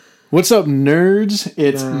What's up, nerds?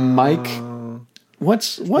 It's Mike.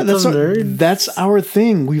 What's that's our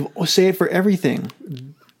thing. We say it for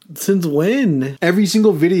everything. Since when? Every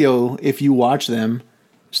single video, if you watch them,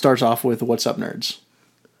 starts off with "What's up, nerds?"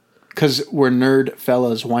 Because we're nerd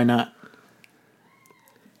fellas. Why not?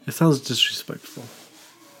 It sounds disrespectful.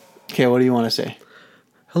 Okay, what do you want to say?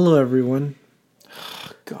 Hello, everyone.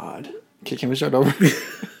 Oh, God. Okay, can we start over?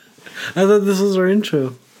 I thought this was our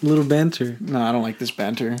intro. A little banter. No, I don't like this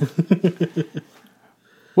banter.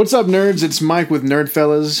 What's up, nerds? It's Mike with Nerd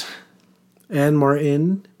Fellas. And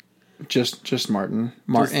Martin. Just Martin.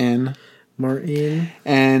 Martin.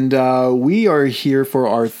 And we are here for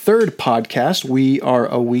our third podcast. We are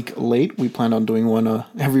a week late. We planned on doing one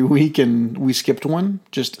every week, and we skipped one.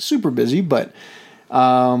 Just super busy, but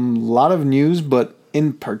a lot of news. But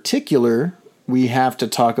in particular, we have to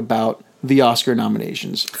talk about the Oscar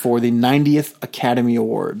nominations for the 90th Academy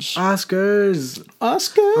Awards. Oscars.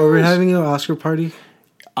 Are we having an Oscar party?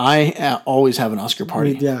 I always have an Oscar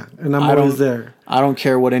party. Yeah, and I'm always there. I don't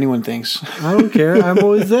care what anyone thinks. I don't care. I'm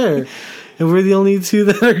always there. And we're the only two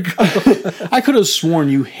that are going. I could have sworn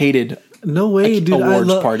you hated no way, dude.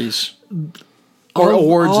 Awards parties. Or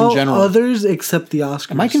awards in general. Others except the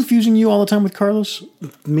Oscars. Am I confusing you all the time with Carlos?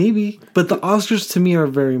 Maybe. But the Oscars to me are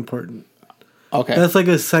very important. Okay. That's like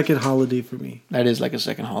a second holiday for me. That is like a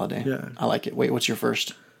second holiday. Yeah. I like it. Wait, what's your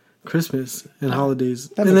first? Christmas and holidays.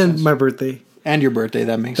 And then sense. My birthday. And your birthday,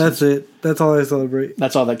 that makes sense. That's it. That's all I celebrate.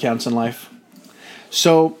 That's all that counts in life.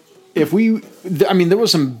 So, there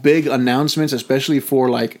was some big announcements, especially for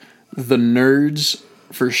like the nerds,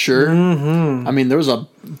 for sure. Mm-hmm. I mean, there was a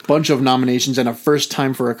bunch of nominations and a first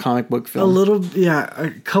time for a comic book film.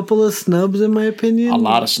 A couple of snubs in my opinion. A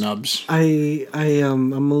lot of snubs.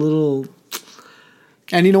 I'm a little.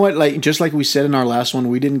 And you know what? Like just like we said in our last one,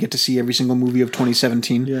 we didn't get to see every single movie of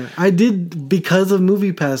 2017. Yeah, I did because of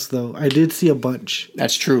MoviePass though. I did see a bunch.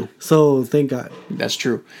 That's true. So thank God. That's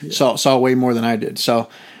true. Yeah. Saw way more than I did. So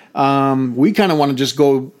we kind of want to just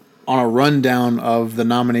go on a rundown of the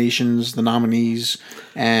nominations, the nominees,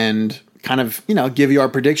 and kind of give you our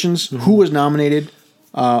predictions. Mm-hmm. Who was nominated,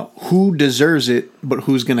 who deserves it, but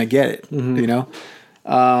who's gonna get it. Mm-hmm.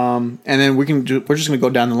 And then we're just gonna go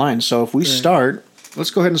down the line. So if we start. Let's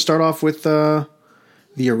go ahead and start off with the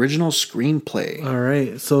original screenplay. All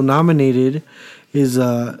right. So nominated is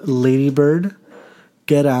Lady Bird,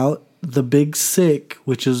 Get Out, The Big Sick,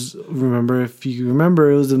 which is, if you remember,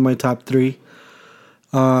 it was in my top 3.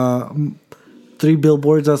 3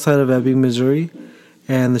 Billboards Outside of Ebbing, Missouri,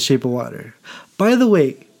 and The Shape of Water. By the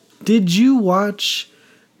way, did you watch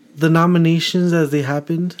the nominations as they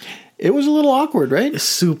happened? It was a little awkward, right?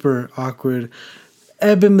 Super awkward.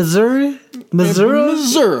 Ebbing, Missouri?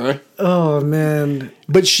 Missouri. Oh, man.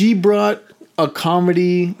 But she brought a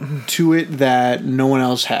comedy to it that no one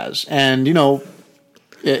else has. And,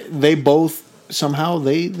 they both, somehow,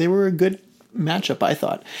 they were a good matchup, I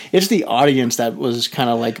thought. It's the audience that was kind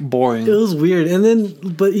of, like, boring. It was weird. And then,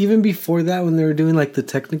 but even before that, when they were doing, like, the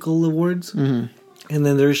technical awards... Mm-hmm. And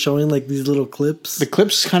then they're showing like these little clips. The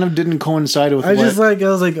clips kind of didn't coincide with. I was like,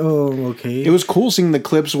 oh, okay. It was cool seeing the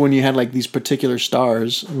clips when you had like these particular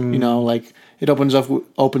stars. Like it opens up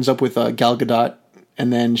with Gal Gadot,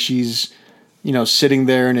 and then she's, sitting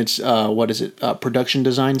there, and it's production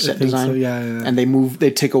design, set design. So, yeah. And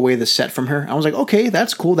they take away the set from her. I was like, okay,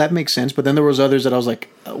 that's cool, that makes sense. But then there was others that I was like,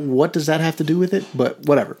 what does that have to do with it? But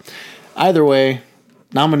whatever. Either way,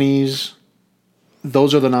 nominees.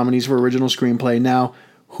 Those are the nominees for original screenplay. Now,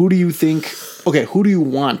 who do you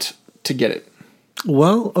want to get it?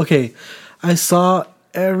 Well, okay. I saw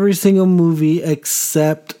every single movie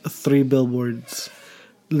except 3 Billboards.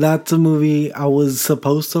 That's a movie I was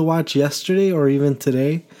supposed to watch yesterday or even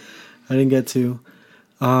today. I didn't get to.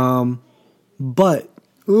 But,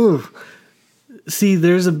 see,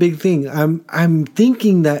 there's a big thing. I'm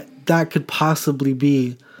thinking that could possibly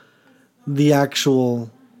be the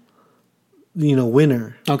actual...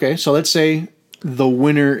 winner. Okay, so let's say the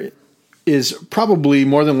winner is probably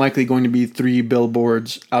more than likely going to be 3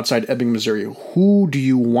 Billboards Outside Ebbing, Missouri. Who do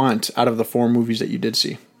you want out of the 4 movies that you did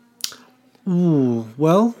see? Ooh,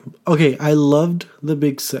 well, okay, I loved The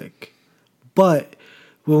Big Sick. But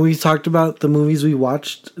when we talked about the movies we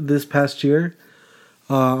watched this past year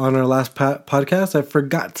on our last podcast, I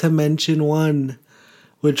forgot to mention one,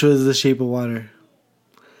 which was The Shape of Water.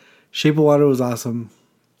 Shape of Water was awesome.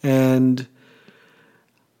 And...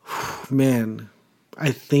 man,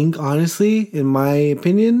 I think honestly, in my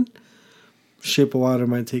opinion, Shape of Water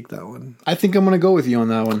might take that one. I think I'm going to go with you on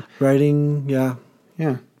that one. Writing, yeah.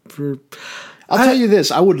 Yeah. I'll tell you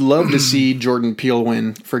this. I would love to see Jordan Peele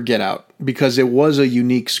win for Get Out because it was a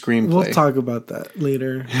unique screenplay. We'll talk about that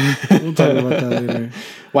later.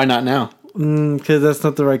 Why not now? Because that's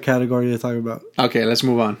not the right category to talk about. Okay, let's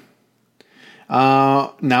move on.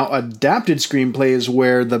 Now, adapted screenplay is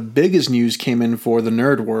where the biggest news came in for the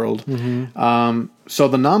nerd world. So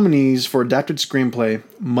the nominees for adapted screenplay,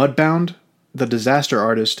 Mudbound, The Disaster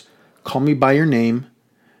Artist, Call Me By Your Name,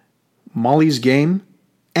 Molly's Game,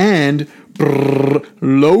 and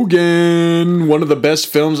Logan, one of the best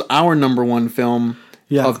films, our number one film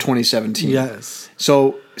of 2017. Yes.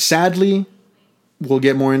 So sadly, we'll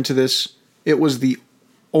get more into this. It was the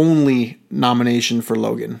only nomination for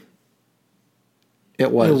Logan.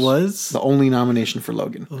 It was the only nomination for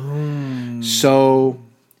Logan. Oh. So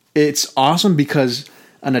it's awesome because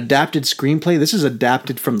an adapted screenplay, this is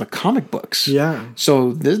adapted from the comic books. Yeah.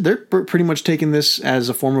 So they're pretty much taking this as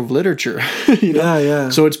a form of literature. You know? Yeah.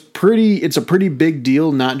 So it's a pretty big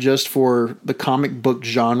deal, not just for the comic book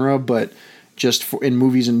genre, but just in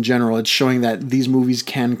movies in general. It's showing that these movies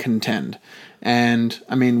can contend. And,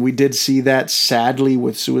 I mean, we did see that, sadly,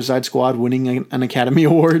 with Suicide Squad winning an Academy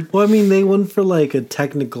Award. Well, I mean, they won for, like, a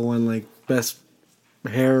technical one, like, best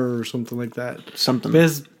hair or something like that.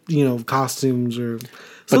 Best, costumes or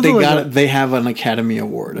something. But they have an Academy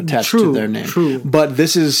Award attached to their name. True. But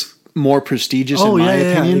this is more prestigious in my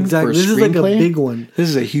opinion. Exactly. This is like a big one. This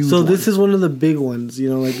is a huge one. So this is one of the big ones.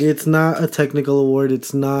 Like, it's not a technical award.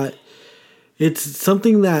 It's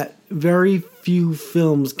something that very few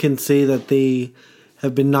films can say that they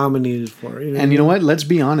have been nominated for. You know what? Let's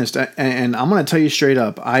be honest. And I'm going to tell you straight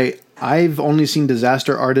up. I've only seen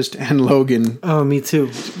Disaster Artist and Logan. Oh, me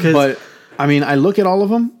too. But, I mean, I look at all of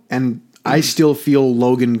them, and I still feel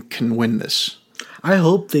Logan can win this. I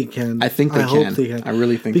hope they can. I think they can. I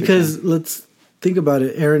really think because they can. Let's think about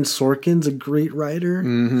it. Aaron Sorkin's a great writer,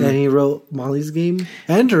 and he wrote Molly's Game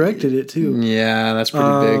and directed it too. Yeah, that's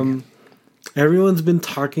pretty big. Everyone's been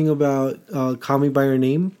talking about Call Me By Your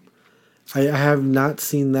Name. I have not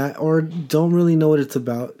seen that or don't really know what it's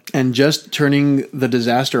about. And just turning The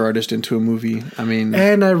Disaster Artist into a movie, I mean,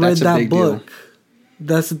 and I read that book. Deal.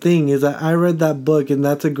 That's the thing, is that I read that book, and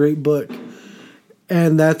that's a great book.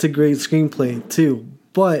 And that's a great screenplay, too.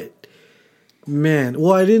 But, man,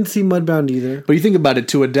 I didn't see Mudbound either. But you think about it,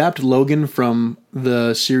 to adapt Logan from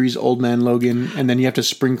the series Old Man Logan, and then you have to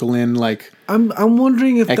sprinkle in, like, I'm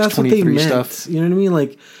wondering if that's what they meant. Stuff. You know what I mean?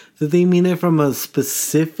 Like, did they mean it from a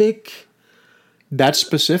specific... That's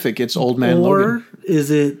specific. It's Old Man Logan. Or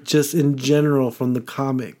is it just in general from the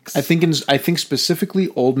comics? I think specifically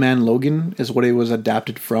Old Man Logan is what it was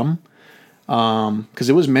adapted from. Because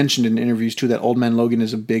it was mentioned in interviews too that Old Man Logan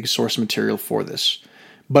is a big source material for this.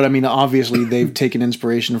 But I mean, obviously they've taken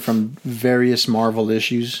inspiration from various Marvel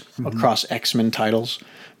issues across X-Men titles.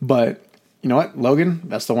 But you know what? Logan,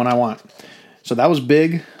 that's the one I want. So that was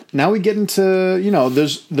big. Now we get into,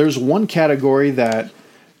 there's one category that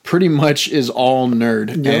pretty much is all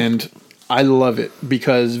nerd. Yep. And I love it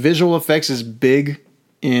because visual effects is big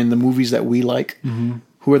in the movies that we like.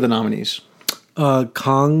 Who are the nominees?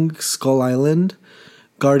 Kong, Skull Island,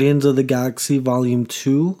 Guardians of the Galaxy Volume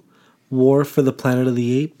 2, War for the Planet of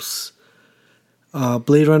the Apes,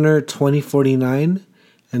 Blade Runner 2049,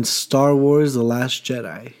 and Star Wars The Last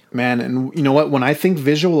Jedi. Man, and you know what? When I think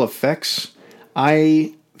visual effects,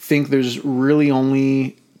 I think there's really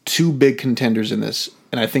only two big contenders in this.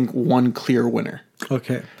 And I think one clear winner.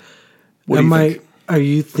 Okay. What do you think? Are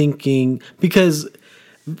you thinking... Because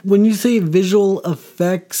when you say visual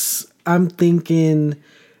effects, I'm thinking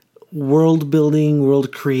world building,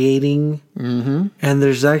 world creating. And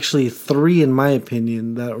there's actually 3, in my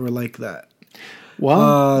opinion, that were like that.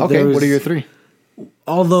 Well, okay. What are your 3?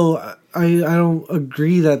 Although I don't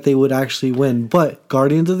agree that they would actually win. But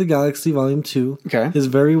Guardians of the Galaxy Volume 2 is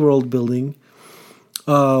very world building.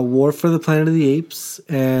 War for the Planet of the Apes,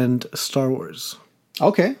 and Star Wars.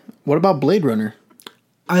 Okay. What about Blade Runner?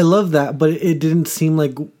 I love that, but it didn't seem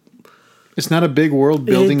like... It's not a big world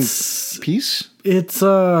building piece? It's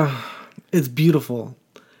beautiful.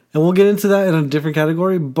 And we'll get into that in a different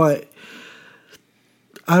category, but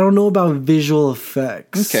I don't know about visual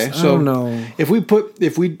effects. Okay. So I don't know.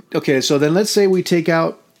 Okay, so then let's say we take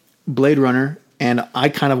out Blade Runner, and I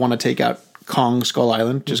kind of want to take out Kong Skull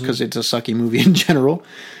Island, just because it's a sucky movie in general.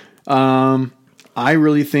 I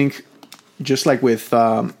really think, just like with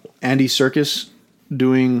Andy Serkis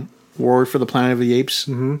doing War for the Planet of the Apes,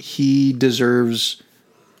 he deserves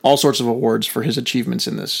all sorts of awards for his achievements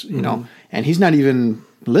in this, you know. And he's not even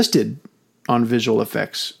listed on visual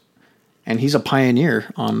effects. And he's a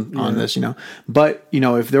pioneer on this, you know. But,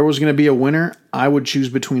 if there was going to be a winner, I would choose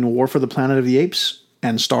between War for the Planet of the Apes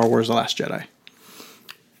and Star Wars The Last Jedi.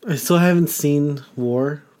 I still haven't seen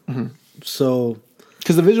War, so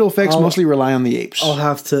because the visual effects mostly rely on the apes.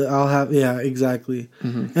 Yeah, exactly.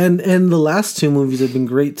 And the last two movies have been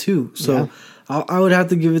great too. So I would have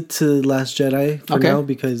to give it to Last Jedi for now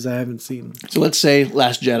because I haven't seen. So let's say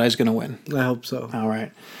Last Jedi is going to win. I hope so. All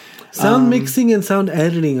right. Sound mixing and sound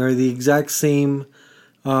editing are the exact same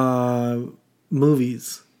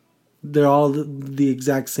movies. They're all the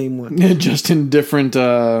exact same one. Just in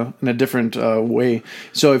a different way.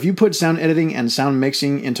 So if you put sound editing and sound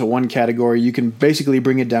mixing into one category, you can basically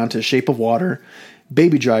bring it down to Shape of Water,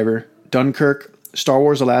 Baby Driver, Dunkirk, Star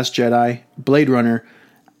Wars The Last Jedi, Blade Runner.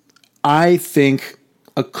 I think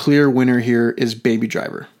a clear winner here is Baby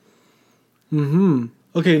Driver.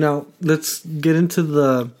 Okay, now let's get into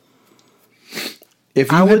the...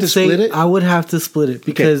 If you had to split it? I would have to split it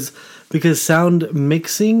because sound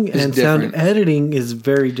mixing and sound editing is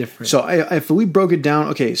very different. So if we broke it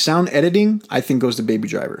down, sound editing, I think goes to Baby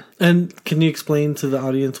Driver. And can you explain to the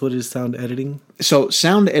audience what is sound editing? So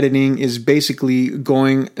sound editing is basically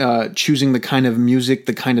choosing the kind of music,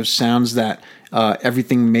 the kind of sounds that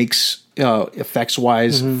everything makes effects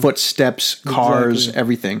wise, footsteps, cars,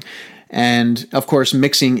 everything. And of course,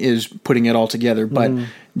 mixing is putting it all together, but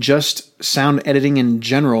just sound editing in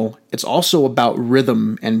general, it's also about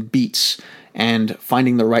rhythm and beats and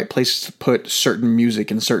finding the right places to put certain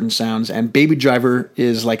music and certain sounds. And Baby Driver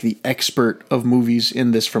is like the expert of movies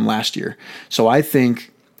in this from last year. So I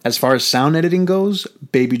think as far as sound editing goes,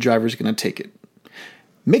 Baby Driver is going to take it.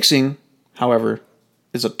 Mixing, however,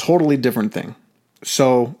 is a totally different thing.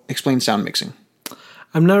 So explain sound mixing.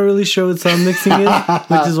 I'm not really sure what sound mixing is,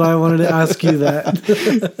 which is why I wanted to ask you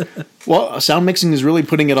that. Well, sound mixing is really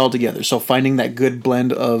putting it all together. So finding that good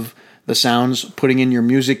blend of the sounds, putting in your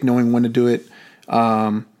music, knowing when to do it,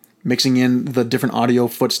 mixing in the different audio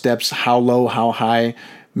footsteps, how low, how high,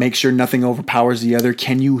 make sure nothing overpowers the other.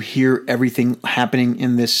 Can you hear everything happening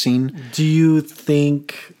in this scene? Do you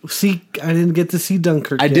think... See, I didn't get to see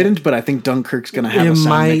Dunkirk yet. didn't, but I think Dunkirk's going to have a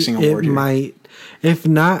sound mixing award here. It might. If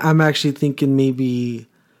not, I'm actually thinking maybe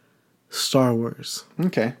Star Wars.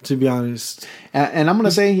 Okay. To be honest. And I'm going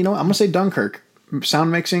to say, I'm going to say Dunkirk.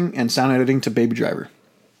 Sound mixing and sound editing to Baby Driver.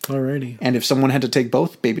 Alrighty. And if someone had to take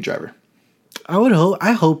both, Baby Driver.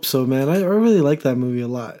 I hope so, man. I really like that movie a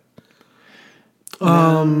lot.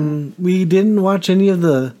 We didn't watch any of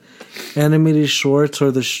the animated shorts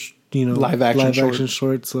or the live action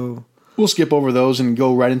shorts, so we'll skip over those and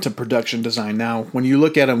go right into production design. Now, when you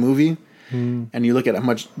look at a movie and you look at how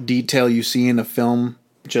much detail you see in a film,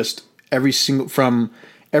 just from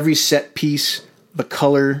every set piece, the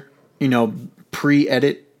color,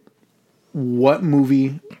 pre-edit, what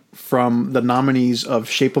movie from the nominees of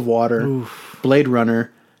Shape of Water, Blade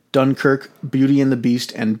Runner, Dunkirk, Beauty and the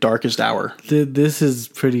Beast, and Darkest Hour? This is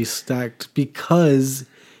pretty stacked because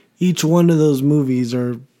each one of those movies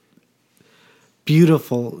are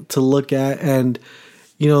beautiful to look at, and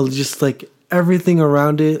just like everything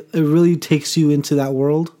around it really takes you into that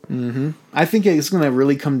world. I think it's going to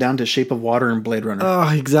really come down to Shape of Water and Blade Runner. Oh,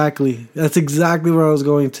 exactly. That's exactly where I was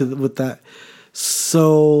going to with that.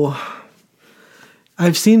 So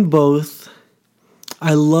I've seen both.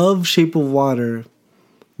 I love Shape of Water,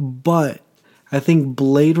 but I think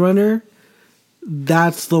Blade Runner,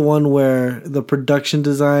 that's the one where the production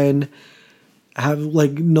design,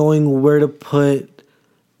 knowing where to put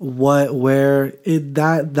what, where,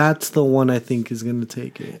 that's the one I think is going to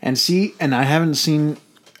take it. And I haven't seen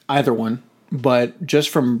either one, but just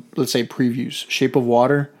from, let's say, previews, Shape of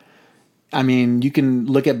Water, I mean, you can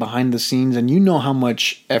look at behind the scenes and how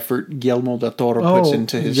much effort Guillermo del Toro puts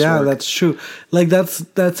into his work. Yeah, that's true.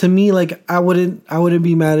 That to me, I wouldn't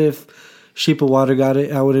be mad if Shape of Water got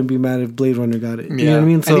it. I wouldn't be mad if Blade Runner got it. You know what I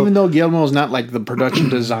mean? So, and even though Guillermo is not like the production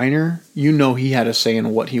designer, he had a say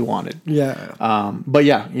in what he wanted. Yeah. But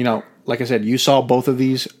yeah, like I said, you saw both of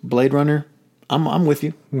these. Blade Runner, I'm with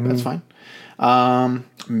you. That's fine.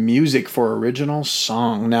 Music for original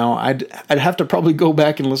song. Now, I'd have to probably go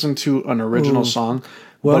back and listen to an original song.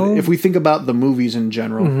 Well, but if we think about the movies in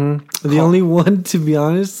general, the only one, to be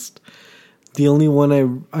honest,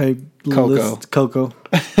 I Coco.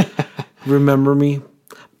 Remember Me.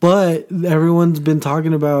 But everyone's been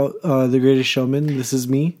talking about The Greatest Showman. This Is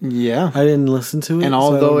Me. Yeah. I didn't listen to it. And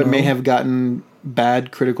although it may have gotten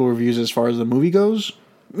bad critical reviews as far as the movie goes,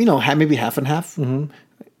 maybe half and half.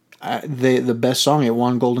 The best song, it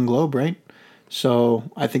won Golden Globe, right? So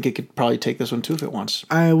I think it could probably take this one too if it wants.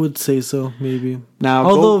 I would say so, maybe. Now,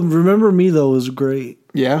 although Remember Me though was great.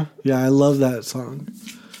 Yeah, yeah, I love that song.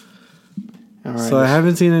 All right. So I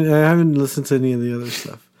haven't seen it. I haven't listened to any of the other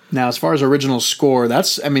stuff. Now, as far as original score,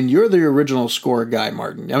 you're the original score guy,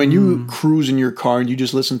 Martin. I mean, you cruise in your car and you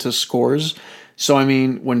just listen to scores. So, I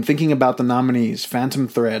mean, when thinking about the nominees, Phantom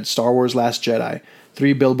Thread, Star Wars Last Jedi,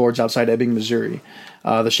 3 Billboards Outside Ebbing, Missouri,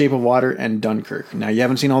 The Shape of Water, and Dunkirk. Now, you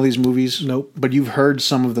haven't seen all these movies. Nope. But you've heard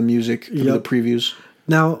some of the music through the previews.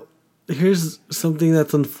 Now, here's something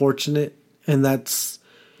that's unfortunate, and that's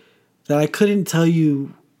that I couldn't tell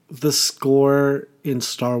you the score in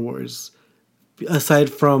Star Wars, aside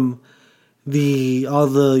from all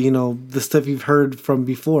the stuff you've heard from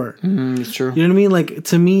before. It's true. You know what I mean? Like,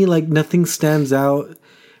 to me, like, nothing stands out.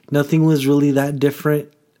 Nothing was really that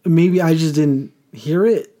different. Maybe I just didn't hear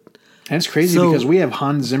it. And it's crazy because we have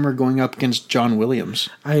Hans Zimmer going up against John Williams.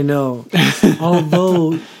 I know.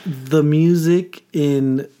 Although the music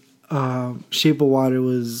in Shape of Water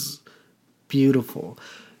was beautiful.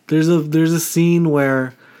 There's a scene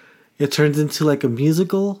where it turns into like a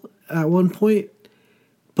musical at one point,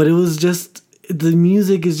 but it was just, the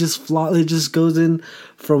music is just it just goes in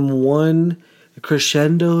from one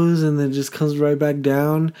crescendos and then just comes right back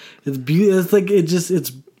down. It's beautiful. It's like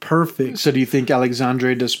it's perfect. So do you think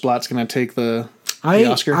Alexandre Desplat's going to take the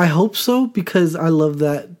Oscar? I hope so, because I love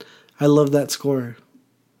that score.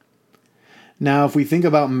 Now, if we think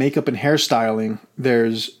about makeup and hairstyling,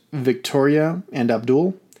 there's Victoria and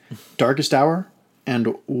Abdul, Darkest Hour,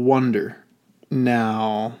 and Wonder.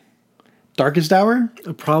 Now, Darkest Hour?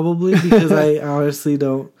 Probably, because I honestly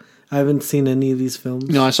I haven't seen any of these films.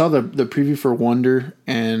 No, I saw the preview for Wonder,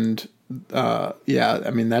 and that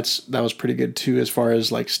was pretty good too, as far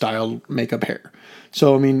as like style, makeup, hair.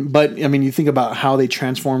 So you think about how they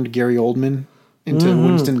transformed Gary Oldman into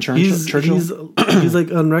Winston Churchill. He's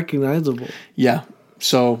like unrecognizable. Yeah.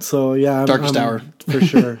 So yeah, Darkest Hour for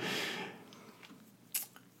sure.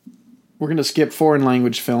 We're going to skip foreign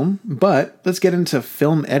language film, but let's get into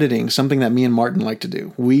film editing, something that me and Martin like to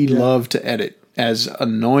do. We love to edit. As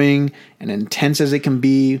annoying and intense as it can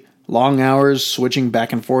be, long hours switching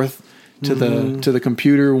back and forth to the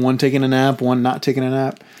computer, one taking a nap, one not taking a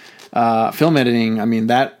nap. Film editing,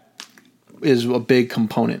 that is a big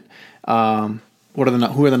component. Who are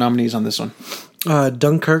the nominees on this one?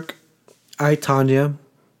 Dunkirk, I, Tonya,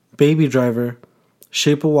 Baby Driver,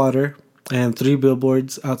 Shape of Water, and 3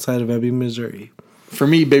 Billboards Outside of Ebbing, Missouri. For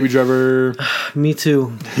me, Baby Driver. Me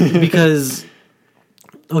too. Because,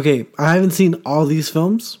 okay, I haven't seen all these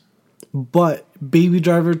films, but Baby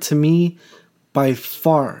Driver to me, by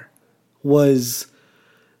far,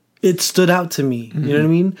 it stood out to me. You know what I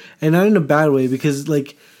mean? And not in a bad way, because,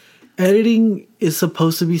 like, editing is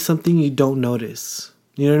supposed to be something you don't notice.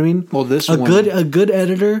 You know what I mean? Well, a good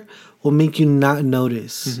editor will make you not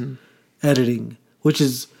notice editing, which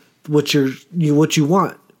is what you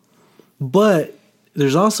want. But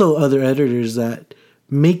there's also other editors that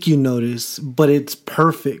make you notice, but it's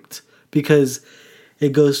perfect because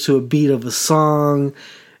it goes to a beat of a song.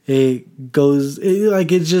 It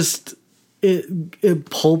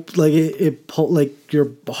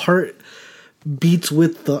your heart beats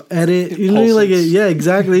with the edit. You know, yeah,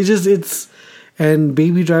 exactly. And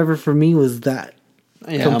Baby Driver for me was that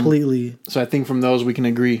completely. So I think from those we can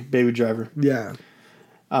agree, Baby Driver. Yeah.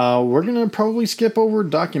 We're gonna probably skip over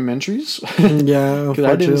documentaries. Yeah, because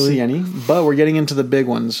I didn't see any. But we're getting into the big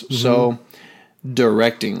ones. So,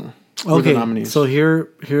 directing. Okay, so here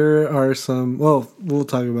are some. Well, we'll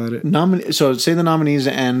talk about it. So say the nominees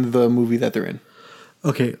and the movie that they're in.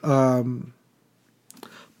 Okay,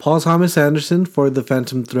 Paul Thomas Anderson for The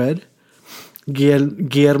Phantom Thread,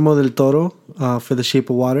 Guillermo del Toro for The Shape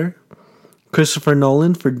of Water, Christopher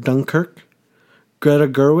Nolan for Dunkirk, Greta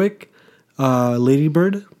Gerwig, Lady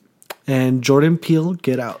Bird, and Jordan Peele,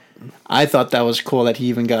 Get Out. I thought that was cool that he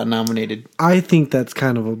even got nominated. I think that's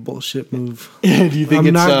kind of a bullshit move. Do you think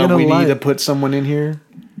we need to put someone in here?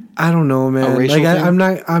 I don't know, man.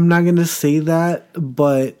 I'm not gonna say that,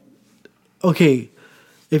 but okay.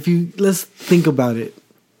 Let's think about it.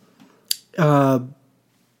 I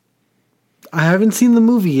haven't seen the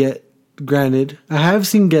movie yet. Granted, I have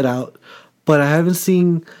seen Get Out, but I haven't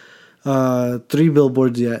seen 3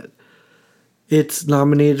 Billboards yet. It's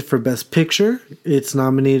nominated for Best Picture. It's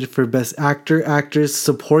nominated for Best Actor, Actress,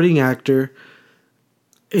 Supporting Actor,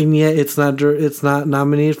 and yet it's not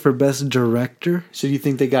nominated for Best Director. So do you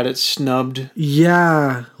think they got it snubbed?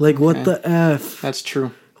 Yeah, what the F? That's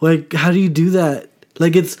true. How do you do that?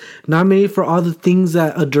 It's nominated for all the things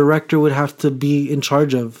that a director would have to be in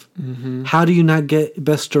charge of. Mm-hmm. How do you not get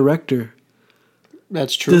Best Director?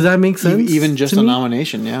 That's true. Does that make sense? Even just a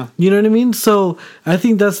nomination, yeah. You know what I mean? So I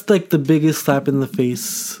think that's the biggest slap in the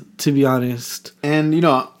face, to be honest. And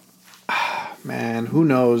man, who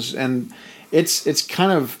knows? And it's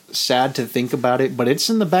kind of sad to think about it, but it's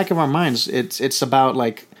in the back of our minds. It's about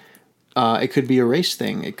like it could be a race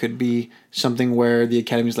thing. It could be something where the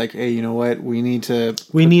Academy's like, hey, you know what? We need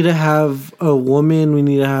to have a woman. We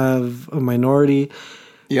need to have a minority.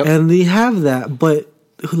 Yep. And they have that, but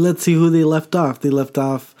let's see who they left off. They left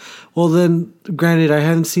off. Well, then, granted, I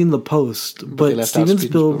haven't seen the post, but Steven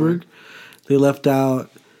Spielberg. They left out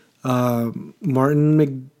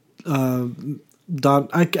Martin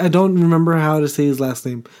I don't remember how to say his last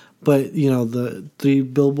name, but the 3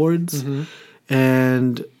 billboards. Mm-hmm.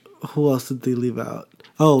 And who else did they leave out?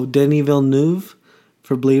 Oh, Denis Villeneuve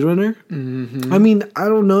for Blade Runner. Mm-hmm. I mean, I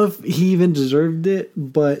don't know if he even deserved it,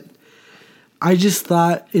 but I just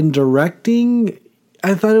thought in directing,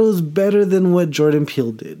 I thought it was better than what Jordan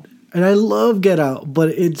Peele did. And I love Get Out,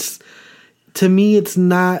 but to me, it's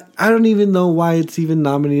not. I don't even know why it's even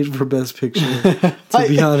nominated for Best Picture, to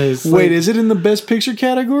be honest. Wait, is it in the Best Picture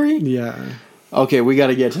category? Yeah. Okay, we got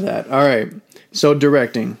to get to that. All right. So,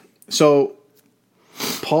 directing. So,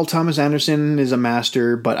 Paul Thomas Anderson is a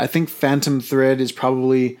master, but I think Phantom Thread is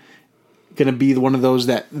probably going to be one of those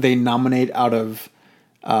that they nominate out of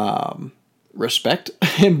respect,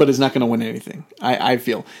 but it's not going to win anything. I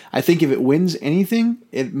feel. I think if it wins anything,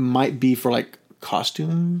 it might be for like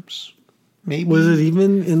costumes. Maybe. Was it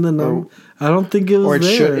even in the I don't think it was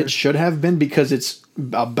there. It should have been because it's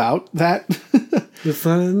about that. It's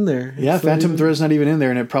not in there. Yeah, Phantom Thread's not even in there,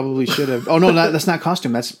 and it probably should have. Oh no, that's not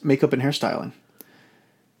costume. That's makeup and hairstyling.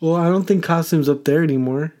 Well, I don't think costume's up there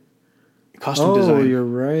anymore. Costume design. Oh, you're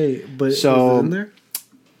right. But is it in there?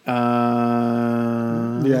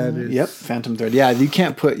 Yeah, it is. Yep, Phantom Thread. Yeah, you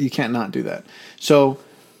can't not do that. So,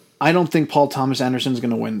 I don't think Paul Thomas Anderson is going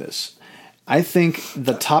to win this. I think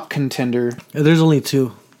the top contender. There's only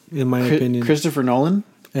 2, in my opinion. Christopher Nolan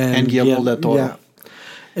and Guillermo del Toro. Yeah.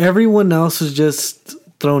 Everyone else is just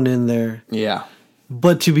thrown in there. Yeah.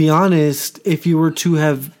 But to be honest, if you were to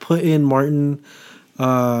have put in Martin,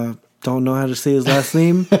 don't know how to say his last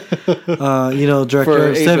name, director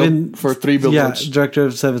of 7 for 3 billboards. Yeah, director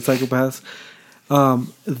of 7 Psychopaths.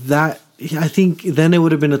 I think then it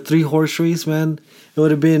would have been a 3-horse race, man. It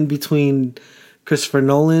would have been between Christopher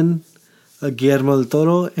Nolan, Guillermo del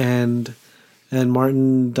Toro, and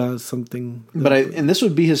Martin does something. But and this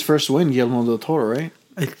would be his first win, Guillermo del Toro, right?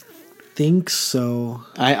 I think so.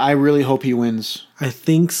 I really hope he wins. I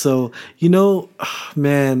think so.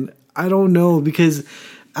 Man, I don't know, because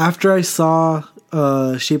after I saw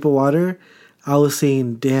Shape of Water, I was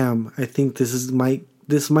saying, damn, I think this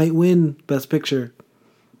might win Best Picture.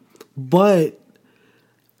 But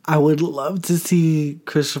I would love to see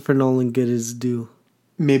Christopher Nolan get his due.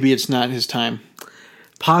 Maybe it's not his time.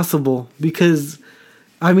 Possible, because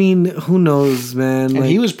I mean, who knows, man? And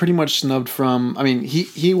he was pretty much snubbed from. I mean,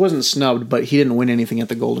 he wasn't snubbed, but he didn't win anything at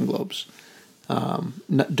the Golden Globes.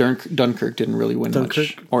 Dunkirk didn't really win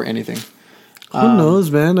much or anything. Who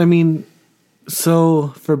knows, man? I mean, so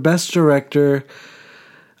for Best Director,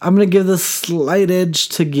 I'm gonna give the slight edge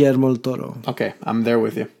to Guillermo del Toro. Okay, I'm there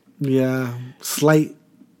with you. Yeah, slight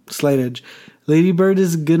edge. Lady Bird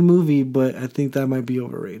is a good movie, but I think that might be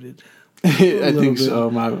overrated. I think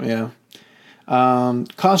so. Yeah.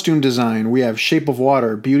 Costume design. We have Shape of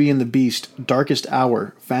Water, Beauty and the Beast, Darkest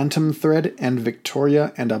Hour, Phantom Thread, and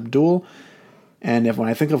Victoria and Abdul. And when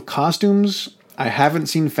I think of costumes, I haven't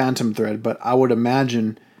seen Phantom Thread, but I would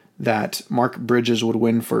imagine that Mark Bridges would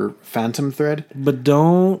win for Phantom Thread.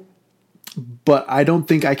 But I don't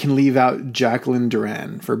think I can leave out Jacqueline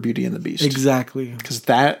Duran for Beauty and the Beast. Exactly. Because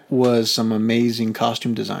that was some amazing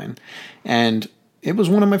costume design. And it was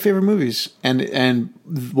one of my favorite movies. And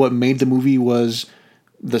what made the movie was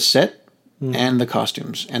the set and the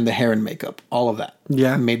costumes and the hair and makeup. All of that.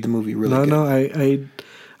 Yeah. Made the movie really good. No,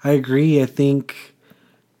 I agree. I think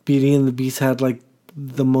Beauty and the Beast had like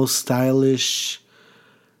the most stylish,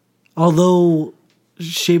 although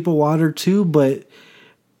Shape of Water too, but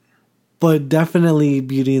definitely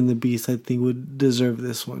Beauty and the Beast, I think, would deserve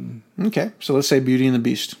this one. Okay, so let's say Beauty and the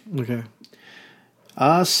Beast. Okay.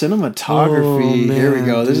 Cinematography. Man, here we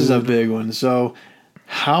go. This is a big one. So,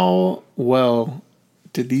 how well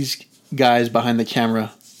did these guys behind the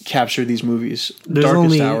camera capture these movies?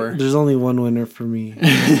 Darkest Hour. There's only one winner for me.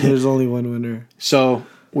 There's only one winner. So,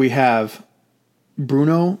 we have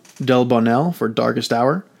Bruno Del Bonell for Darkest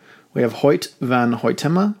Hour. We have Hoyt van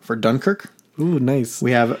Hoytema for Dunkirk. Ooh, nice.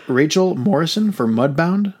 We have Rachel Morrison for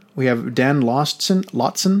Mudbound. We have Dan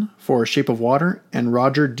Lotson for Shape of Water, and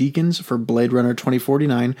Roger Deakins for Blade Runner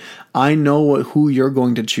 2049. I know who you're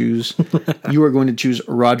going to choose. You are going to choose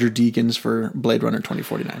Roger Deakins for Blade Runner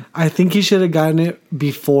 2049. I think he should have gotten it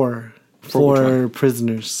before for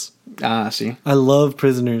Prisoners. See. I love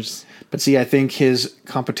Prisoners. But see, I think his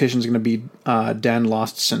competition is going to be Dan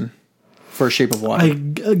Lostson for Shape of Water. I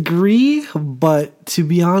agree, but to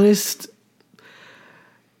be honest,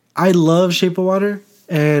 I love Shape of Water,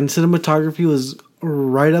 and cinematography was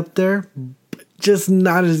right up there, but just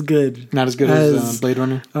not as good. Not as good as Blade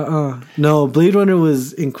Runner? No, Blade Runner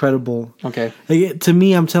was incredible. Okay. Like, to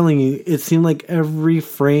me, I'm telling you, it seemed like every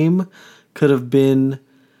frame could have been...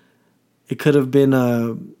 It could have been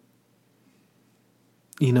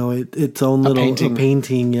its own little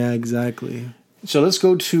painting. Yeah, exactly. So let's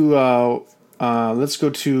go to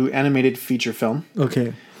animated feature film.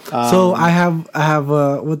 Okay. So I have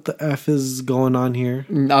what the F is going on here.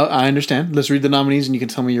 I understand. Let's read the nominees and you can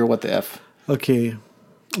tell me your what the F. Okay.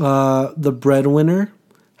 The Breadwinner,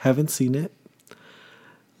 haven't seen it.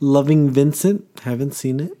 Loving Vincent, haven't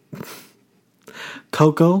seen it.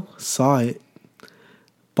 Coco, saw it.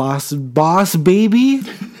 Boss Baby,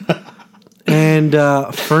 and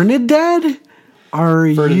Ferdinand.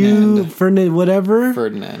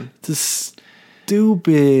 Ferdinand? It's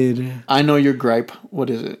stupid. I know your gripe. What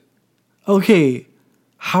is it? Okay,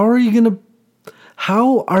 how are you gonna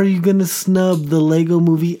snub the Lego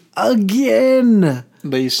Movie again?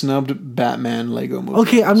 They snubbed Batman Lego movie.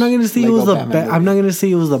 Okay, I'm not gonna say I'm not gonna say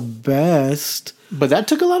it was the best, but that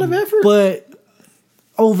took a lot of effort. But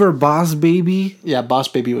over Boss Baby, yeah, Boss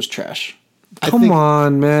Baby was trash. Come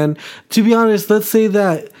on, man. To be honest, let's say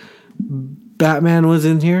that Batman was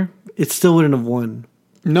in here, it still wouldn't have won.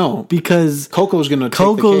 No, because Coco's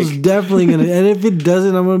definitely gonna, and if it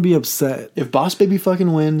doesn't, I'm gonna be upset. If Boss Baby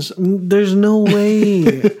fucking wins, there's no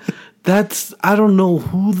way. I don't know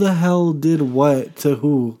who the hell did what to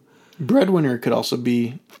who. Breadwinner could also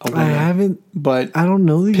be a winner. But I don't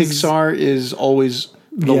know. Pixar is always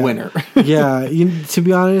the winner. Yeah, to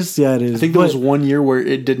be honest, yeah, it is. I think there was one year where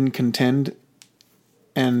it didn't contend,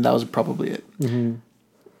 and that was probably it. Mm-hmm.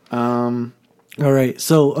 All right,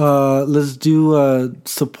 so let's do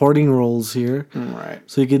supporting roles here. All right.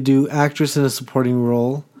 So you could do actress in a supporting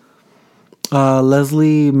role.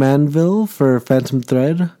 Leslie Manville for Phantom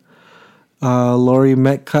Thread. Laurie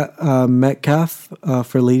Metcalf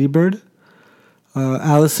for Lady Bird.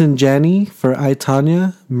 Allison Janney for I,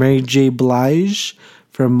 Tonya. Mary J. Blige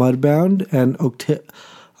for Mudbound. And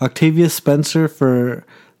Octavia Spencer for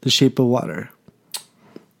The Shape of Water.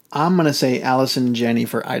 I'm going to say Allison Janney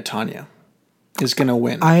for I, Tonya is going to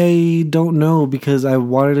win. I don't know because I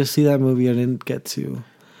wanted to see that movie. I didn't get to.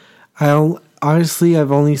 Honestly,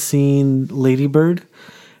 I've only seen Lady Bird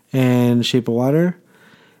and Shape of Water.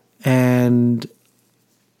 And,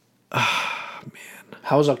 man.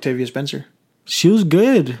 How was Octavia Spencer? She was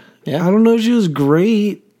good. Yeah. I don't know if she was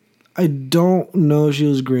great. I don't know if she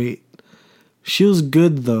was great. She was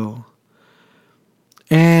good, though.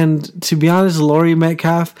 And to be honest, Laurie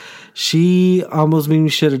Metcalf, she almost made me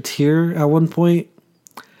shed a tear at one point.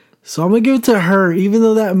 So I'm going to give it to her, even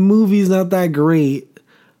though that movie's not that great.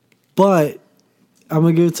 But I'm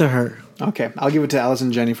going to give it to her. Okay, I'll give it to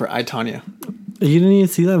Allison Janney for I, Tonya. You didn't even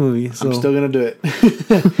see that movie. So. I'm still going to do it.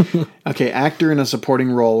 Okay, actor in a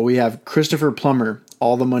supporting role. We have Christopher Plummer,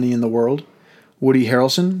 All the Money in the World. Woody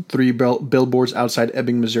Harrelson, 3 Billboards Outside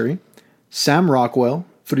Ebbing, Missouri. Sam Rockwell,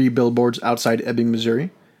 3 Billboards Outside Ebbing, Missouri.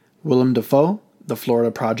 Willem Dafoe, The Florida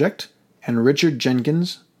Project. And Richard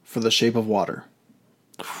Jenkins for The Shape of Water.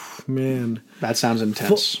 Man. That sounds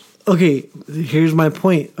intense. Okay, here's my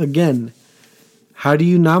point. Again, how do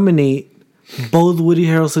you nominate both Woody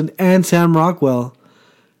Harrelson and Sam Rockwell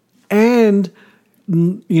and,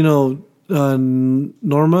 Norma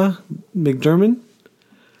McDermott?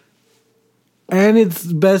 And it's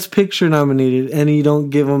Best Picture nominated, and you don't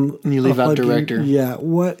give them... And you leave out director. Yeah,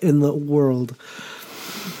 what in the world?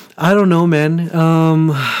 I don't know, man.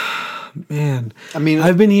 Man. I mean...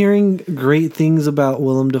 I've been hearing great things about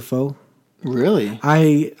Willem Dafoe. Really?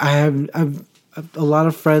 I've a lot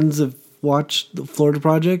of friends have watched The Florida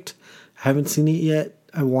Project. Haven't seen it yet.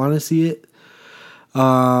 I want to see it.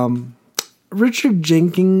 Richard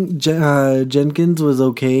Jenkins was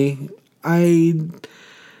okay. I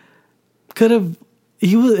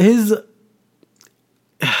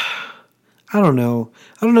don't know.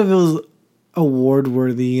 I don't know if it was award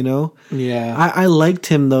worthy, Yeah. I liked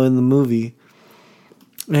him though in the movie.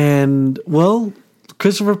 And well,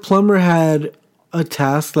 Christopher Plummer had a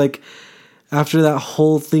task after that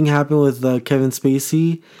whole thing happened with Kevin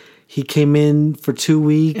Spacey. He came in for 2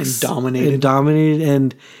 weeks and dominated,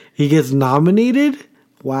 and he gets nominated.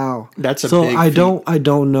 Wow, that's so big I feat. I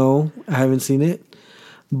don't know. I haven't seen it,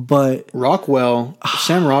 but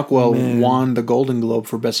Sam Rockwell won the Golden Globe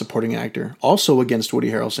for Best Supporting Actor, also against Woody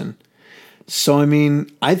Harrelson. So I mean,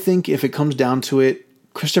 I think if it comes down to it,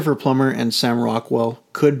 Christopher Plummer and Sam Rockwell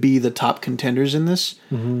could be the top contenders in this.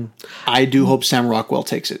 Mm-hmm. I do hope Sam Rockwell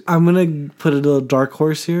takes it. I'm going to put a little dark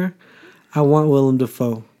horse here. I want Willem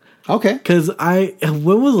Dafoe. Okay. Because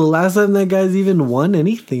when was the last time that guy's even won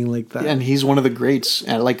anything like that? Yeah, and he's one of the greats.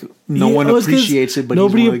 No one appreciates it, but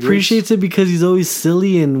nobody he's one of the appreciates greats. it because he's always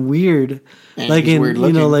silly and weird. And like he's in, weird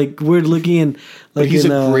looking. weird looking and but he's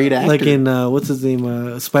a great actor. Like in, what's his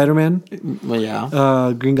name? Spider-Man? Well,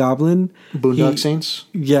 yeah. Green Goblin. Boondock Saints.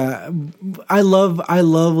 Yeah. I love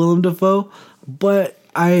Willem Dafoe, but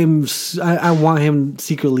I want him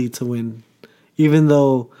secretly to win. Even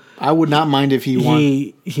though I would not mind if he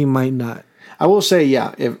won. He might not. I will say,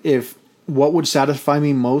 yeah, if what would satisfy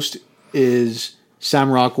me most is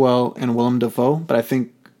Sam Rockwell and Willem Dafoe, but I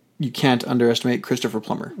think you can't underestimate Christopher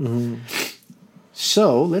Plummer. Mm-hmm.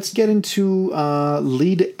 So let's get into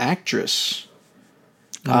lead actress.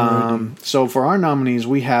 So for our nominees,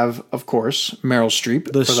 we have, of course, Meryl Streep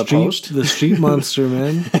for The Post. The street monster,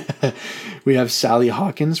 man. We have Sally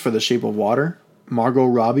Hawkins for The Shape of Water, Margot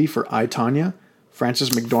Robbie for I, Tonya,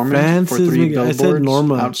 Frances McDormand for Three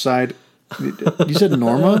Billboards Outside. You said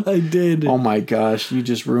Norma? I did. Oh my gosh, you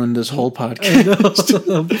just ruined this whole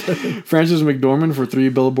podcast. Frances McDormand for Three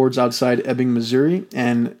Billboards Outside Ebbing, Missouri,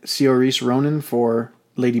 and Saoirse Ronan for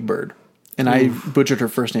Lady Bird. And I butchered her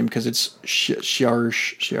first name because it's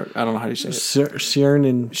Shiarsh. I don't know how to say it.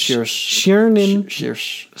 Shiernan. I don't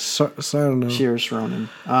know. Saoirse Ronan.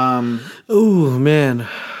 Oh man.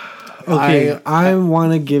 Okay, I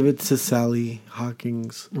want to give it to Sally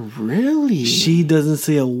Hawkins. Really? She doesn't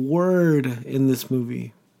say a word in this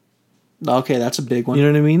movie. Okay, that's a big one. You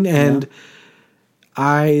know what I mean? And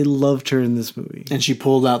I loved her in this movie. And she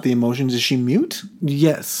pulled out the emotions. Is she mute?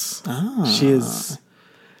 Yes. She is.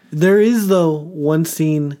 There is, though, one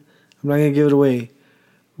scene, I'm not going to give it away,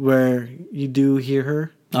 where you do hear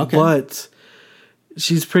her. Okay. But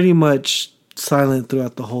she's pretty much silent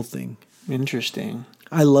throughout the whole thing. Interesting.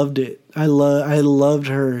 I loved it. I loved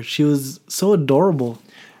her. She was so adorable.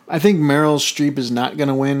 I think Meryl Streep is not going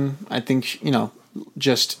to win. I think,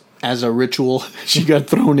 just as a ritual, she got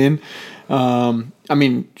thrown in. I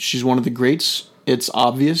mean, she's one of the greats. It's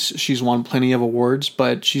obvious. She's won plenty of awards,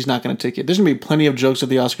 but she's not going to take it. There's going to be plenty of jokes at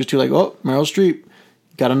the Oscars, too, like, oh, Meryl Streep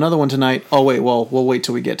got another one tonight. Oh, wait, well, we'll wait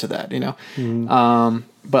till we get to that, Mm-hmm.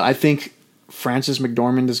 But I think Frances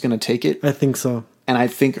McDormand is going to take it. I think so. And I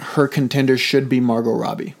think her contender should be Margot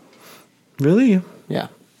Robbie. Really? Yeah.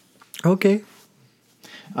 Okay.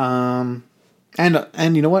 And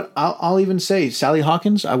you know what? I'll even say Sally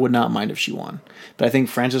Hawkins, I would not mind if she won. But I think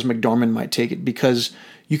Frances McDormand might take it because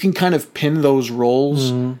you can kind of pin those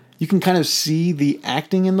roles. Mm-hmm. You can kind of see the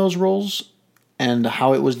acting in those roles and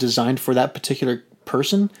how it was designed for that particular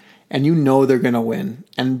person. And they're going to win.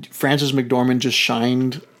 And Frances McDormand just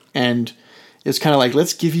shined. And it's kind of like,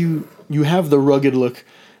 let's give you have the rugged look.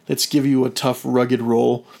 Let's give you a tough, rugged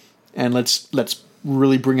role. And let's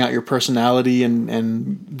really bring out your personality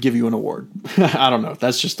and give you an award. I don't know.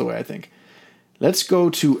 That's just the way I think. Let's go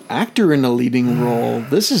to actor in a leading role.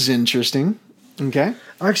 This is interesting. Okay.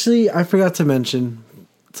 Actually, I forgot to mention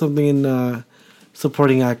something in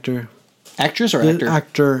supporting actor. Actress or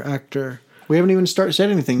actor? Actor. We haven't even said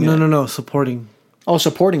anything yet. No. Supporting. Oh,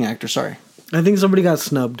 supporting actor. Sorry. I think somebody got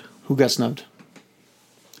snubbed. Who got snubbed?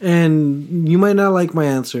 And you might not like my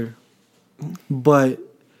answer, but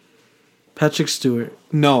Patrick Stewart.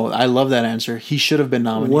 No, I love that answer. He should have been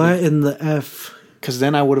nominated. What in the F? Because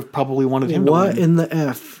then I would have probably wanted him to win. What in the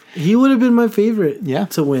F? He would have been my favorite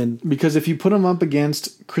to win. Because if you put him up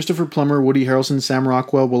against Christopher Plummer, Woody Harrelson, Sam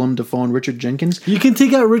Rockwell, Willem Dafoe, and Richard Jenkins... You can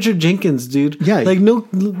take out Richard Jenkins, dude. Yeah. Like, no,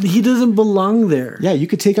 he doesn't belong there. Yeah, you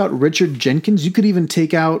could take out Richard Jenkins. You could even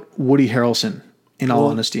take out Woody Harrelson, in all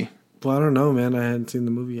honesty. Well, I don't know, man. I hadn't seen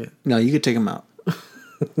the movie yet. No, you could take him out.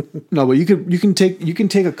 No, but you can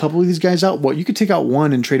take a couple of these guys out. Well, you could take out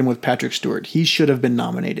one and trade him with Patrick Stewart. He should have been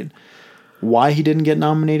nominated. Why he didn't get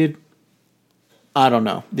nominated, I don't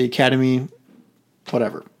know. The Academy,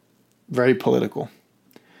 whatever. Very political.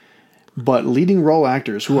 But leading role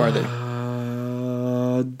actors, who are they?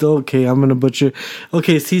 Okay, I'm gonna butcher.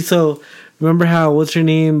 Okay, see, so remember how what's her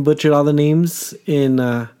name butchered all the names in?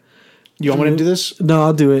 You want me to do this? No,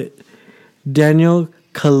 I'll do it. Daniel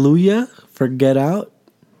Kaluuya for Get Out.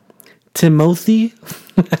 Timothy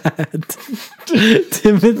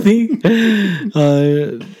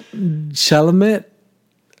Chalamet.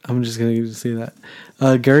 I'm just gonna say that.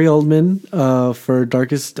 Gary Oldman for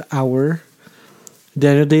Darkest Hour.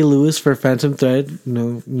 Daniel Day-Lewis for Phantom Thread.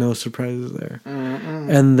 No surprises there.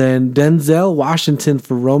 And then Denzel Washington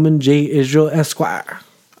for Roman J. Israel Esquire.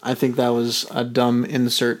 I think that was a dumb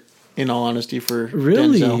insert, in all honesty, for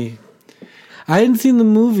really? Denzel. I hadn't seen the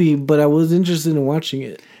movie, but I was interested in watching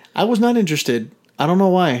it. I was not interested. I don't know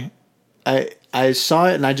why. I saw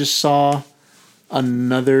it and I just saw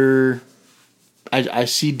another. I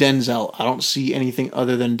see Denzel. I don't see anything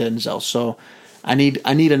other than Denzel. So I need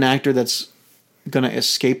an actor that's gonna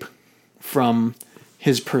escape from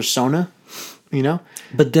his persona, you know?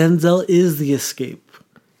 But Denzel is the escape.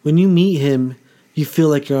 When you meet him, you feel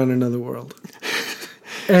like you're on another world.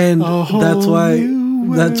 And that's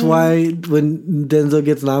why when Denzel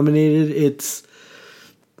gets nominated, it's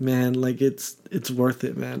worth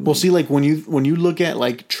it, man. Well, see, like when you look at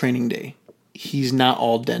like Training Day, he's not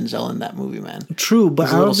all Denzel in that movie, man. True, but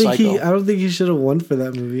I don't think he should have won for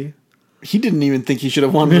that movie. He didn't even think he should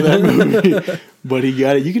have won for that movie, but he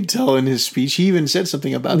got it. You can tell in his speech. He even said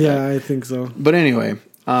something about that. Yeah, I think so. But anyway,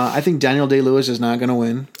 I think Daniel Day-Lewis is not going to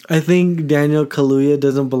win. I think Daniel Kaluuya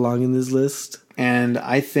doesn't belong in this list. And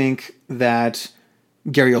I think that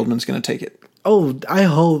Gary Oldman's going to take it. Oh, I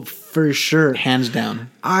hope for sure. Hands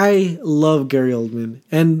down. I love Gary Oldman.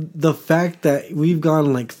 And the fact that we've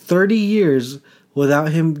gone like 30 years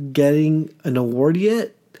without him getting an award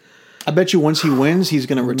yet. I bet you once he wins, he's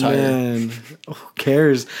going to retire. Man, who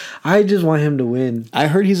cares? I just want him to win. I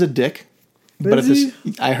heard he's a dick.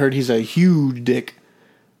 I heard he's a huge dick.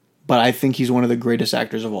 But I think he's one of the greatest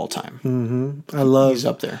actors of all time. Mm-hmm. He's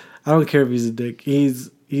up there. I don't care if he's a dick. He's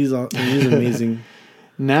amazing.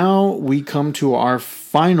 Now we come to our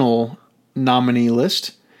final nominee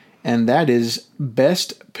list, and that is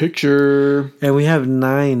Best Picture. And we have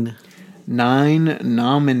 9 nominees.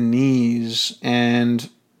 And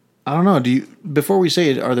I don't know. Before we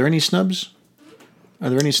say it, are there any snubs?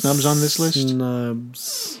 Are there any snubs on this list?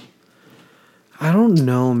 Snubs. I don't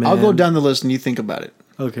know, man. I'll go down the list and you think about it.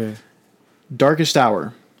 Okay. Darkest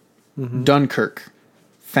Hour, Dunkirk,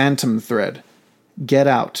 Phantom Thread, Get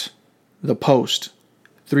Out, The Post,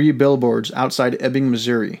 3 Billboards Outside Ebbing,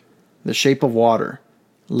 Missouri, The Shape of Water,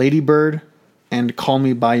 Lady Bird, and Call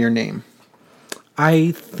Me By Your Name.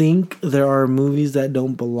 I think there are movies that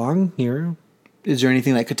don't belong here. Is there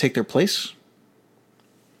anything that could take their place?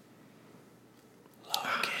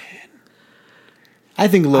 I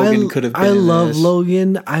think Logan could have been. I love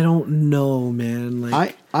Logan. I don't know, man.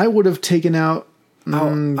 Like I would have taken out.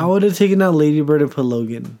 I would have taken out Lady Bird and put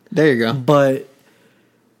Logan. There you go. But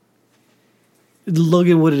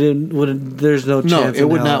Logan would. There's no chance. No, it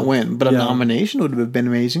would not win. But a nomination would have been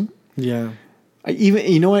amazing. Yeah.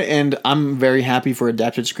 Even you know what? And I'm very happy for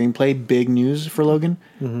adapted screenplay. Big news for Logan.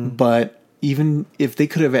 Mm-hmm. But even if they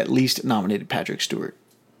could have at least nominated Patrick Stewart,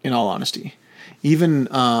 in all honesty, even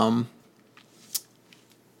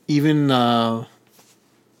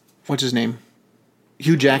what's his name?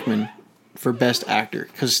 Hugh Jackman for Best Actor,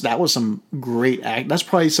 because that was some great act. That's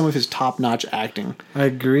probably some of his top-notch acting. I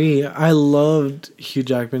agree. I loved Hugh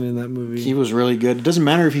Jackman in that movie. He was really good. It doesn't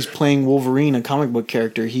matter if he's playing Wolverine, a comic book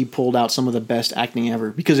character. He pulled out some of the best acting ever.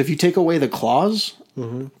 Because if you take away the claws,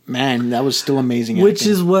 man, that was still amazing acting. Which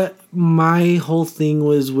is what my whole thing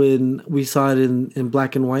was when we saw it in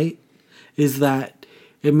black and white, is that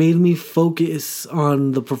it made me focus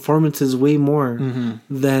on the performances way more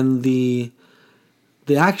than the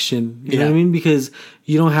action. You know what I mean? Because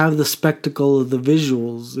you don't have the spectacle of the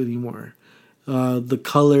visuals anymore, the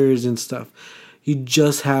colors and stuff. You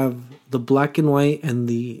just have the black and white and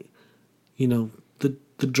the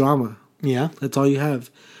drama. Yeah, that's all you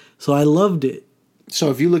have. So I loved it.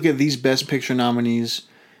 So if you look at these Best Picture nominees,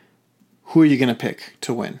 who are you going to pick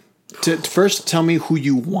to win? First, tell me who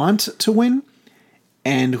you want to win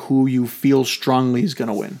and who you feel strongly is going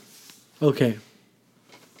to win. Okay.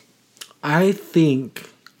 I think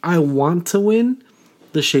I want to win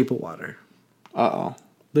The Shape of Water. Uh-oh.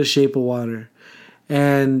 The Shape of Water.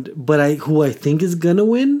 But who I think is going to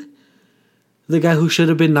win? The guy who should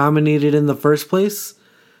have been nominated in the first place?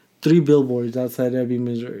 3 Billboards Outside Ebbing,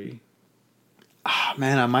 Missouri. Ah,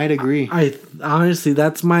 man, I might agree. I honestly,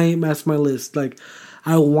 that's my list. Like,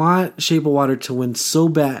 I want Shape of Water to win so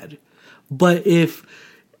bad. But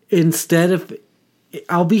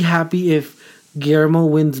I'll be happy if Guillermo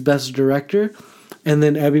wins Best Director and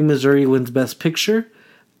then Ebbing, Missouri wins Best Picture.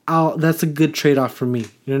 That's a good trade-off for me. You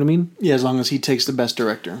know what I mean? Yeah, as long as he takes the Best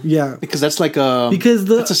Director. Yeah. Because that's like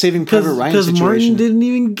that's a Saving Private Ryan situation. Because Martin didn't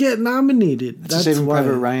even get nominated. That's a Saving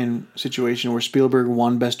Private Ryan situation where Spielberg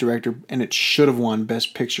won Best Director and it should have won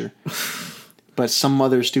Best Picture. But some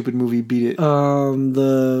other stupid movie beat it.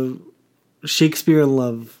 The Shakespeare in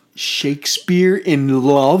Love. Shakespeare in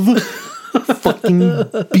Love? Fucking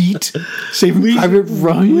beat Saving Private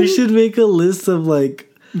Ryan? We should make a list of like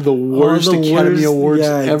the worst Academy Awards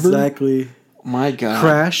ever. Exactly. My God.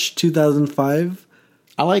 Crash 2005.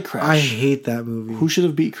 I like Crash. I hate that movie. Who should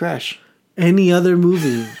have beat Crash? any other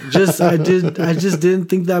movie. I just didn't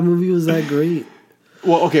think that movie was that great.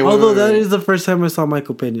 Well, okay. Although that is the first time I saw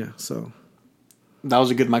Michael Pena, so that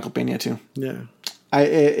was a good Michael Pena too. Yeah.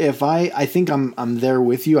 I think I'm there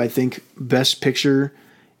with you. I think Best Picture,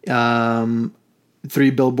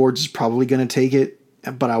 Three Billboards is probably going to take it,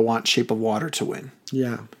 but I want Shape of Water to win.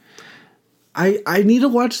 Yeah. I need to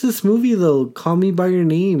watch this movie though. Call Me by Your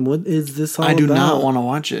Name. What is this all about? I do not want to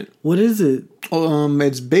watch it. What is it?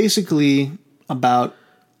 It's basically about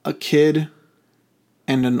a kid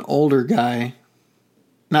and an older guy,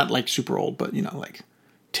 not like super old, but like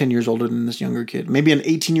 10 years older than this younger kid. Maybe an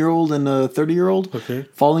 18-year-old and a 30-year-old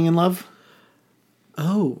falling in love.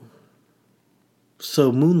 Oh.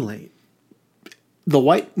 So Moonlight. The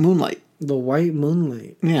White Moonlight. The White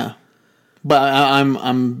Moonlight. Yeah. But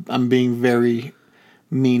I'm being very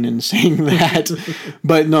mean in saying that.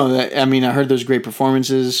 But no, I heard there's great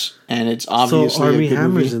performances, and it's obviously so Armie a good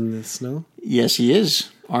Hammer's movie. in this, no? Yes, he is.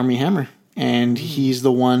 Armie Hammer. And he's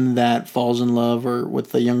the one that falls in love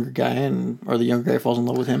with the younger guy, or the younger guy falls in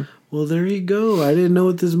love with him. Well, there you go. I didn't know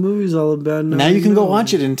what this movie's all about. Now you can go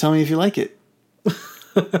watch it and tell me if you like it.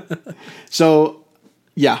 So,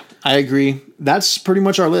 yeah, I agree. That's pretty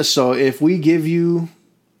much our list. So if we give you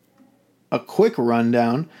a quick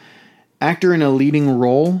rundown, actor in a leading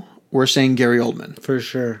role, we're saying Gary Oldman. For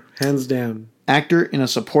sure. Hands down. Actor in a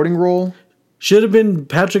supporting role. Should have been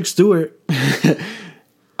Patrick Stewart.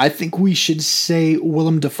 I think we should say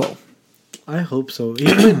Willem Dafoe. I hope so.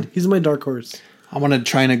 He's my dark horse. I want to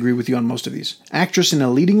try and agree with you on most of these. Actress in a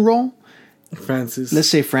leading role. Frances. Let's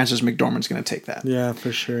say Frances McDormand's going to take that. Yeah,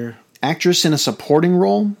 for sure. Actress in a supporting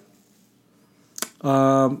role.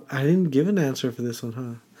 I didn't give an answer for this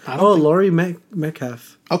one, huh? Laurie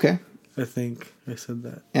Metcalf. Okay. I think I said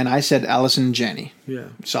that. And I said Allison Janney. Yeah.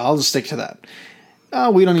 So I'll just stick to that.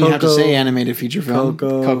 We don't even have to say animated feature film.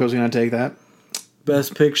 Coco's going to take that.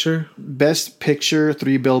 Best Picture. Best Picture,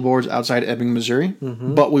 Three Billboards Outside Ebbing, Missouri.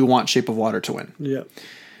 Mm-hmm. But we want Shape of Water to win. Yep.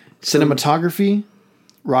 Cinematography,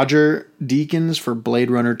 Roger Deakins for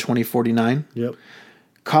Blade Runner 2049. Yep.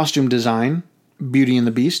 Costume design, Beauty and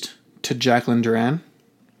the Beast to Jacqueline Duran.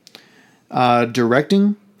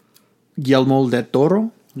 Directing, Guillermo del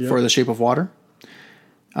Toro for The Shape of Water.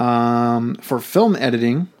 For film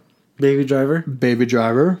editing, Baby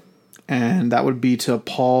Driver. And that would be to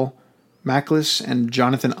Paul Mackless and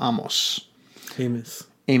Jonathan Amos. Amos.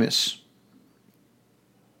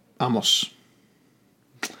 Makeup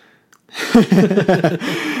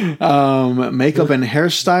and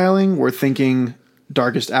hairstyling, we're thinking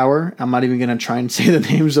Darkest Hour. I'm not even going to try and say the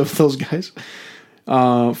names of those guys.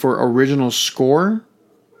 For original score,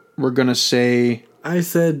 we're going to say... I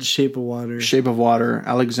said Shape of Water.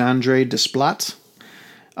 Alexandre Desplat.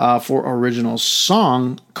 For original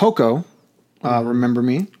song, Coco, Remember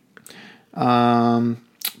Me.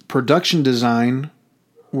 Production design,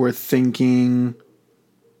 we're thinking...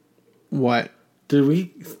 What? Did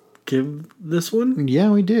we give this one? Yeah,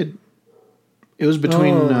 we did. It was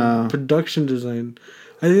between... production design.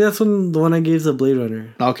 I think that's the one I gave the Blade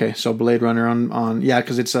Runner. Okay, so Blade Runner on yeah,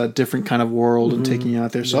 because it's a different kind of world and taking you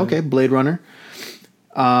out there. So, okay, Blade Runner.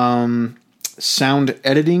 Sound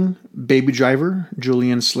editing, Baby Driver,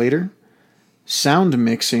 Julian Slater. Sound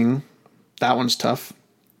mixing, that one's tough.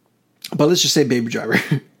 But let's just say Baby Driver.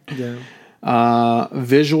 Yeah.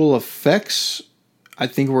 Visual effects, I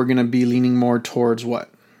think we're going to be leaning more towards what?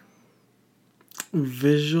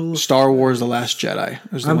 Star Wars The Last Jedi.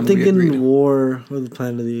 I'm thinking War of the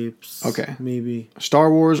Planet of the Apes. Okay. Maybe.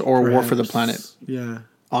 Star Wars or Perhaps. War for the Planet. Yeah.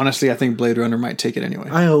 Honestly, I think Blade Runner might take it anyway.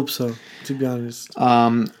 I hope so, to be honest.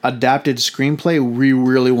 Adapted screenplay, we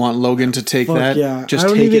really want Logan to take that. Yeah. Just I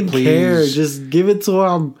don't take even it, please. care. Just give it to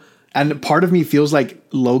him. And part of me feels like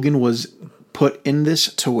Logan was put in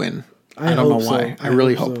this to win. I don't know why. I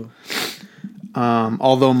really hope. So.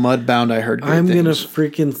 Although Mudbound, I heard great I'm things. Gonna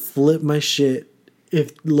freaking flip my shit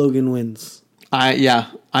if Logan wins.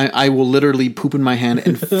 I will literally poop in my hand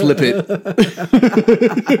and flip it.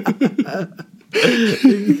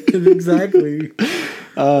 Exactly.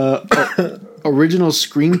 Original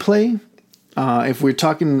screenplay. If we're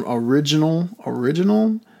talking original,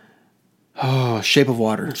 Shape of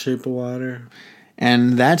Water.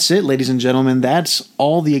 And that's it, ladies and gentlemen. That's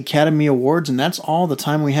all the Academy Awards, and that's all the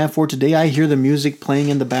time we have for today. I hear the music playing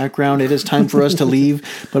in the background. It is time for us to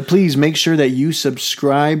leave. But please make sure that you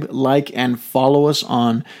subscribe, like, and follow us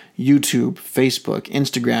on YouTube, Facebook,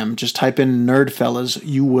 Instagram. Just type in Nerdfellas.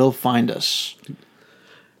 You will find us.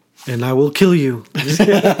 And I will kill you.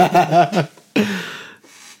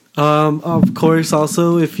 Of course,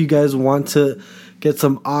 also, if you guys want to get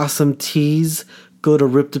some awesome teas, Go to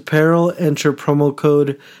Ripped Apparel, enter promo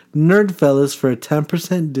code NERDFELLAS for a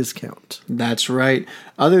 10% discount. That's right.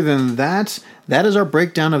 Other than that, that is our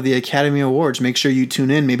breakdown of the Academy Awards. Make sure you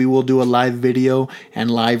tune in. Maybe we'll do a live video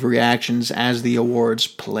and live reactions as the awards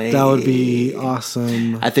play. That would be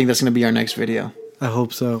awesome. I think that's going to be our next video. I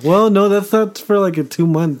hope so. Well, no, that's not for like 2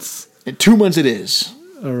 months. In 2 months it is.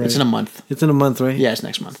 All right. It's in a month. It's in a month, right? Yeah, it's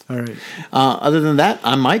next month. All right. Other than that,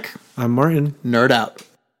 I'm Mike. I'm Martin. Nerd out.